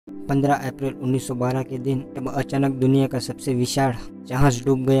15 अप्रैल 1912 के दिन जब अचानक दुनिया का सबसे विशाल जहाज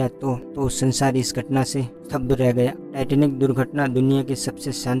डूब गया तो संसार इस घटना से स्तब्ध रह गया। टाइटैनिक दुर्घटना दुनिया की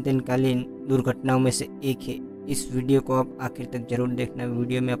सबसे शांतिकालीन दुर्घटनाओं में से एक है। इस वीडियो को आप आखिर तक जरूर देखना।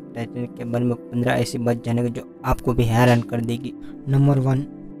 वीडियो में आप टाइटैनिक के बारे में 15 ऐसी बात जानेंगे जो आपको भी हैरान कर देगी। नंबर 1,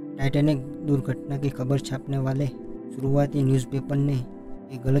 टाइटैनिक दुर्घटना की खबर छापने वाले शुरुआती न्यूज़पेपर ने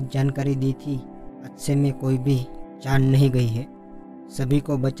एक गलत जानकारी दी थी। हादसे में कोई भी जान नहीं गई है, सभी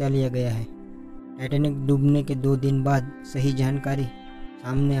को बचा लिया गया है। टाइटैनिक डूबने के 2 दिन बाद सही जानकारी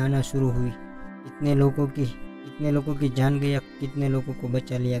सामने आना शुरू हुई। कितने लोगों की जान गई या कितने लोगों को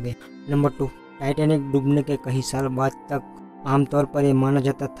बचा लिया गया। नंबर 2, टाइटैनिक डूबने के कई साल बाद तक आमतौर पर यह माना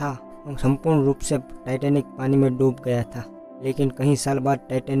जाता था संपूर्ण रूप से टाइटैनिक पानी में डूब गया था, लेकिन कई साल बाद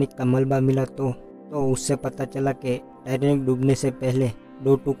टाइटैनिक का मलबा मिला तो उससे पता चला कि टाइटैनिक डूबने से पहले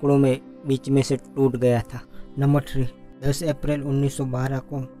 2 टुकड़ों में बीच में से टूट गया था। नंबर 3, 10 अप्रैल 1912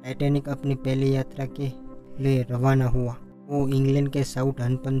 को टाइटैनिक अपनी पहली यात्रा के लिए रवाना हुआ। वो इंग्लैंड के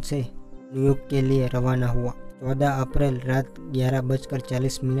साउथहैम्पटन से न्यूयॉर्क के लिए रवाना हुआ। 14 अप्रैल रात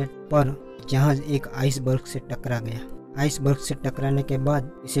 11:40 पर जहाज एक आइसबर्ग से टकरा गया। आइसबर्ग से टकराने के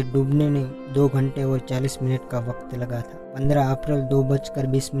बाद इसे डूबने में 2 घंटे और 40 मिनट का वक्त लगा था। 15 अप्रैल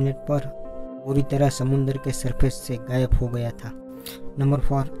 2:20 पर पूरी तरह समुद्र के सरफेस से गायब हो गया था। नंबर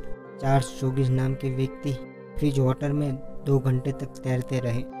 4, चार्ल्स जोगिस नाम के व्यक्ति फ्रीज वाटर में 2 घंटे तक तैरते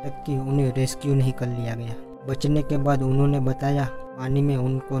रहे तब कि उन्हें रेस्क्यू नहीं कर लिया गया। बचने के बाद उन्होंने बताया पानी में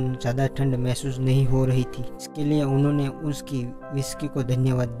उनको ज़्यादा ठंड महसूस नहीं हो रही थी। इसके लिए उन्होंने उसकी विस्की को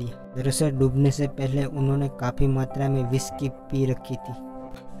धन्यवाद दिया। दरअसल डूबने से पहले उन्होंने काफ़ी मात्रा में विस्की पी रखी थी।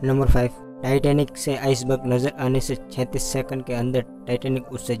 नंबर 5, टाइटैनिक से आइसबर्ग नजर आने से 36 सेकंड के अंदर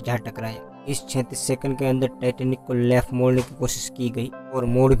टाइटैनिक उससे जा टकराया। इस 36 सेकंड के अंदर टाइटैनिक को लेफ्ट मोड़ने की कोशिश की गई और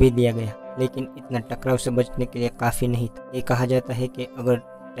मोड़ भी दिया गया, लेकिन इतना टकराव से बचने के लिए काफ़ी नहीं था। ये कहा जाता है कि अगर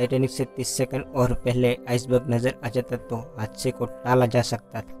टाइटैनिक से 30 सेकंड और पहले आइसबर्ग नजर आ जाता तो हादसे को टाला जा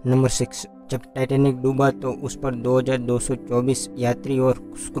सकता था। नंबर 6, जब टाइटैनिक डूबा तो उस पर 2224 यात्री और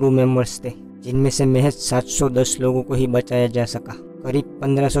क्रू मेंबर्स थे, जिनमें से महज 710 लोगों को ही बचाया जा सका। करीब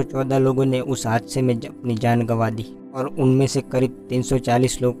 1514 लोगों ने उस हादसे में अपनी जान गंवा दी और उनमें से करीब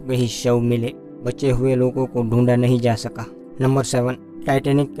 340 लोगों के ही शव मिले। बचे हुए लोगों को ढूंढा नहीं जा सका। नंबर 7,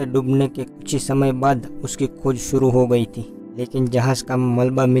 टाइटैनिक के डूबने के कुछ ही समय बाद उसकी खोज शुरू हो गई थी, लेकिन जहाज का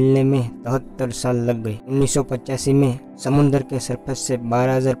मलबा मिलने में 73 साल लग गए। 1985 में समुद्र के सरफेस से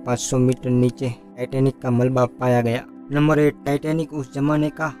 12,500 मीटर नीचे टाइटैनिक का मलबा पाया गया। नंबर 8, टाइटैनिक उस जमाने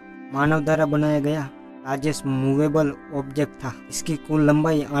का मानव द्वारा बनाया गया लार्जेस्ट मूवेबल ऑब्जेक्ट था। इसकी कुल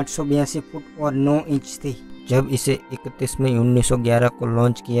लंबाई 882 फुट और 9 इंच थी। जब इसे 31 मई 1911 को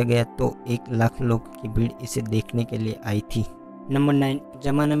लॉन्च किया गया तो 1 लाख लोगों की भीड़ इसे देखने के लिए आई थी। नंबर 9,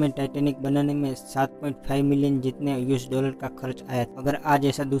 जमाने में टाइटैनिक बनाने में 7.5 मिलियन जितने $US का खर्च आया था। अगर आज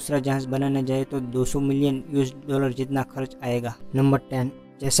ऐसा दूसरा जहाज बनाना जाए तो 200 मिलियन $US जितना खर्च आएगा। नंबर 10,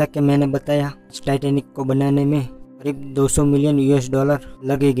 जैसा कि मैंने बताया टाइटैनिक को बनाने में करीब 200 मिलियन $US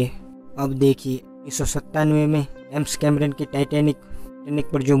लगेंगे। अब देखिए 1997 में जेम्स कैमरन की टाइटैनिक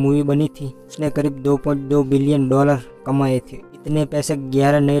पर जो मूवी बनी थी उसने करीब $2.2 बिलियन कमाए थे। इतने पैसे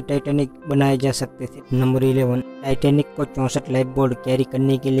 11 नए टाइटैनिक बनाए जा सकते थे। नंबर 11, टाइटैनिक को 64 लाइफ बोर्ड कैरी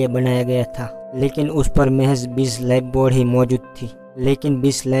करने के लिए बनाया गया था, लेकिन उस पर महज 20 लाइफ बोर्ड ही मौजूद थी। लेकिन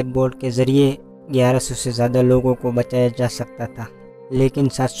 20 लाइफ बोर्ड के जरिए 1100 से ज़्यादा लोगों को बचाया जा सकता था, लेकिन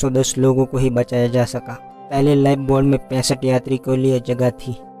 710 लोगों को ही बचाया जा सका। पहले लाइफ बोर्ड में 65 यात्री के लिए जगह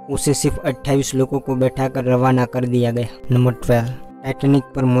थी, उसे सिर्फ 28 लोगों को बैठाकर रवाना कर दिया गया। नंबर 12, टाइटैनिक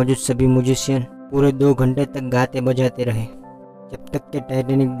पर मौजूद सभी म्यूजिशियन पूरे 2 घंटे तक गाते बजाते रहे जब तक कि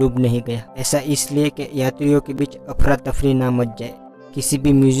टाइटैनिक डूब नहीं गया। ऐसा इसलिए कि यात्रियों के बीच अफरा तफरी ना मच जाए। किसी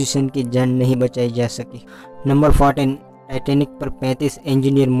भी म्यूजिशियन की जान नहीं बचाई जा सकी। नंबर 14, टाइटैनिक पर 35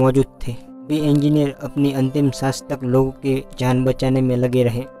 इंजीनियर मौजूद थे। भी इंजीनियर अपनी अंतिम सांस तक लोगों की जान बचाने में लगे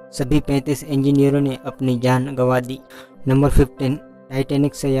रहे। सभी 35 इंजीनियरों ने अपनी जान गंवा दी। नंबर 15,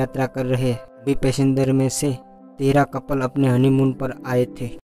 टाइटैनिक से यात्रा कर रहे सभी पैसेंजर में से 13 कपल अपने हनीमून पर आए थे।